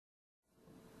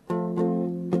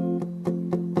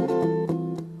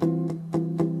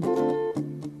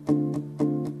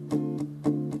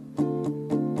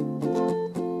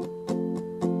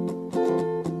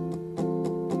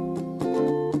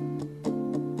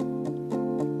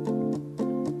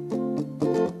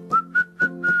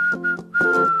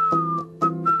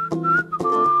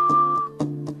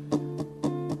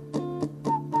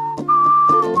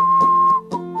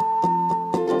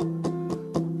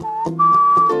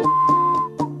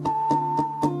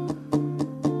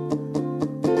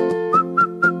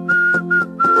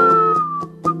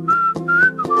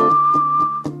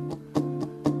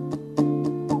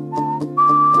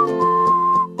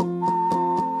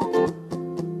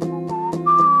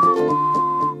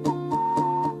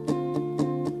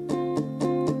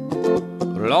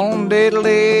Long day to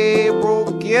lay,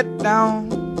 broke it down.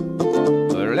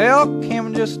 Well,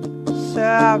 Kim just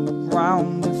sat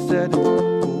around and said,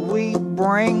 we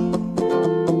bring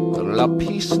a little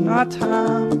peace in our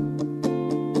time.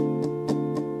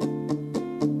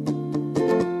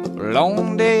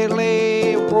 Long day to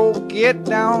lay, broke it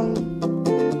down.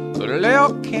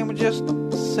 Well, Kim just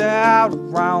sat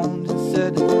around and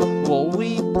said, well,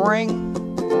 we bring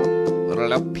a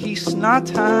little peace in our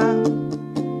time.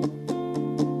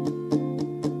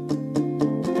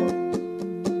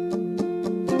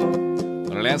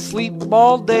 And sleep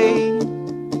all day.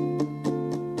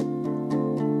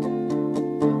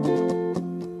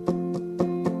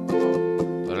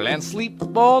 And sleep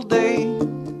all day.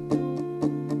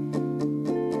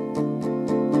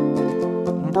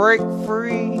 Break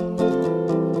free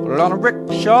on a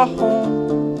rickshaw home.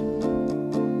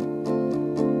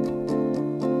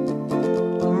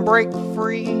 Break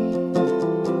free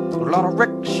on a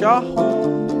rickshaw home.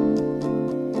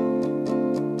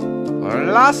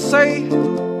 Well, I say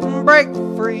break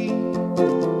free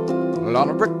on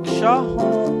a rickshaw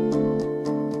home.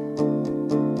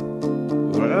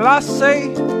 Well, I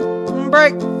say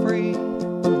break free.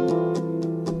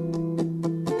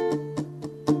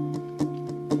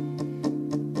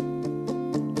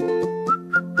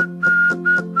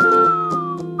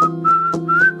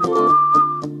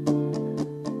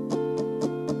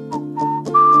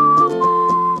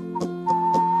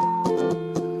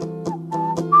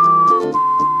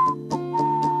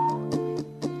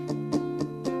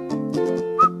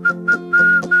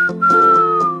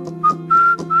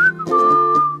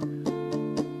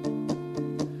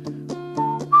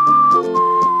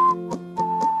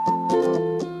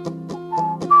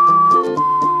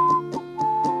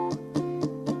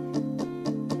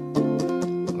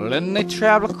 Then they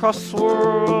travel across the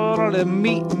world to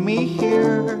meet me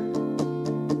here.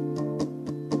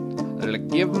 To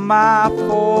give my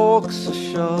folks a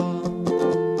shove.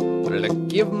 To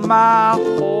give my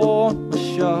home a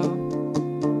shove.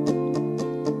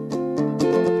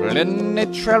 Then they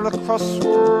travel across the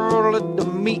world to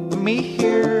meet me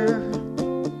here.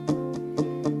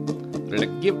 To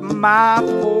give my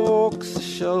folks a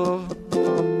shove.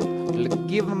 To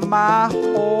give my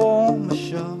home a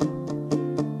shove.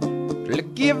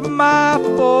 Give my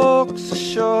folks a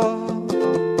shove.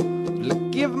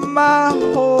 Give my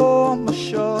home a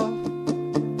shove.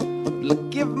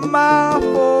 Give my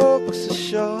folks a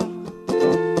shove.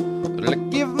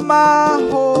 Give my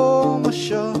home a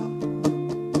shove.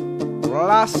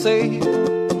 Well, I say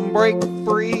break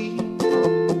free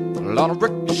on a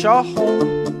rickshaw home.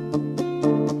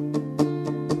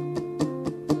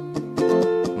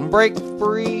 Break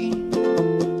free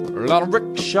on a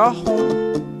rickshaw home.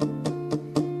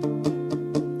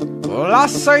 Well, I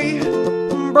say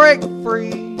break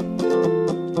free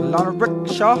on a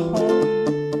rickshaw home.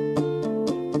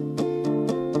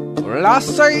 Well, I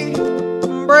say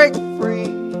break free.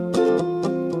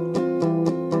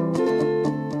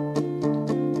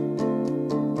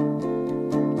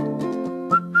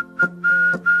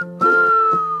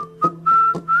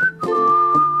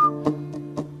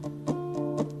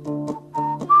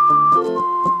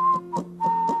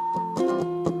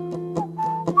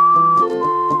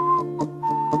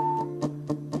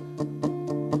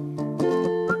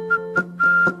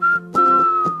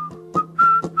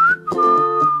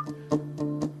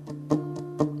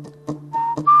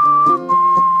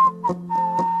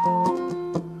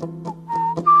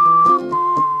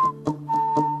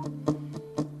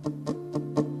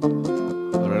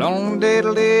 Long day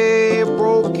to lay,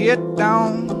 broke it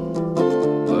down.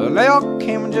 Well, they all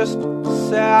came and just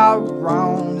sat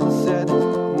around and said,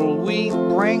 will we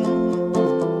bring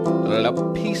a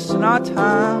little peace in our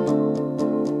time?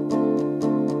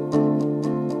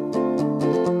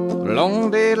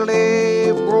 Long day to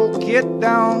lay, broke it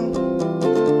down.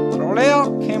 Well, they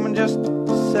all came and just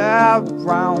sat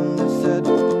around and said,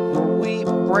 will we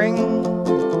bring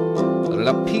a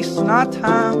little peace in our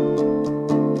time?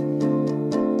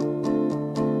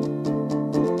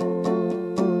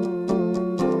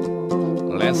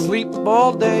 And sleep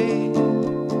all day.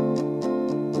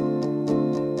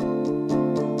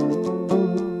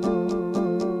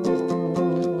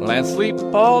 And sleep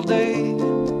all day.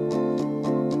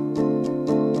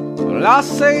 Well, I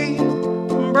say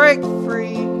break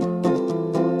free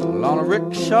on a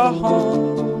rickshaw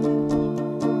home.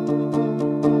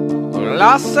 Well,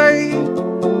 I say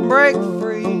break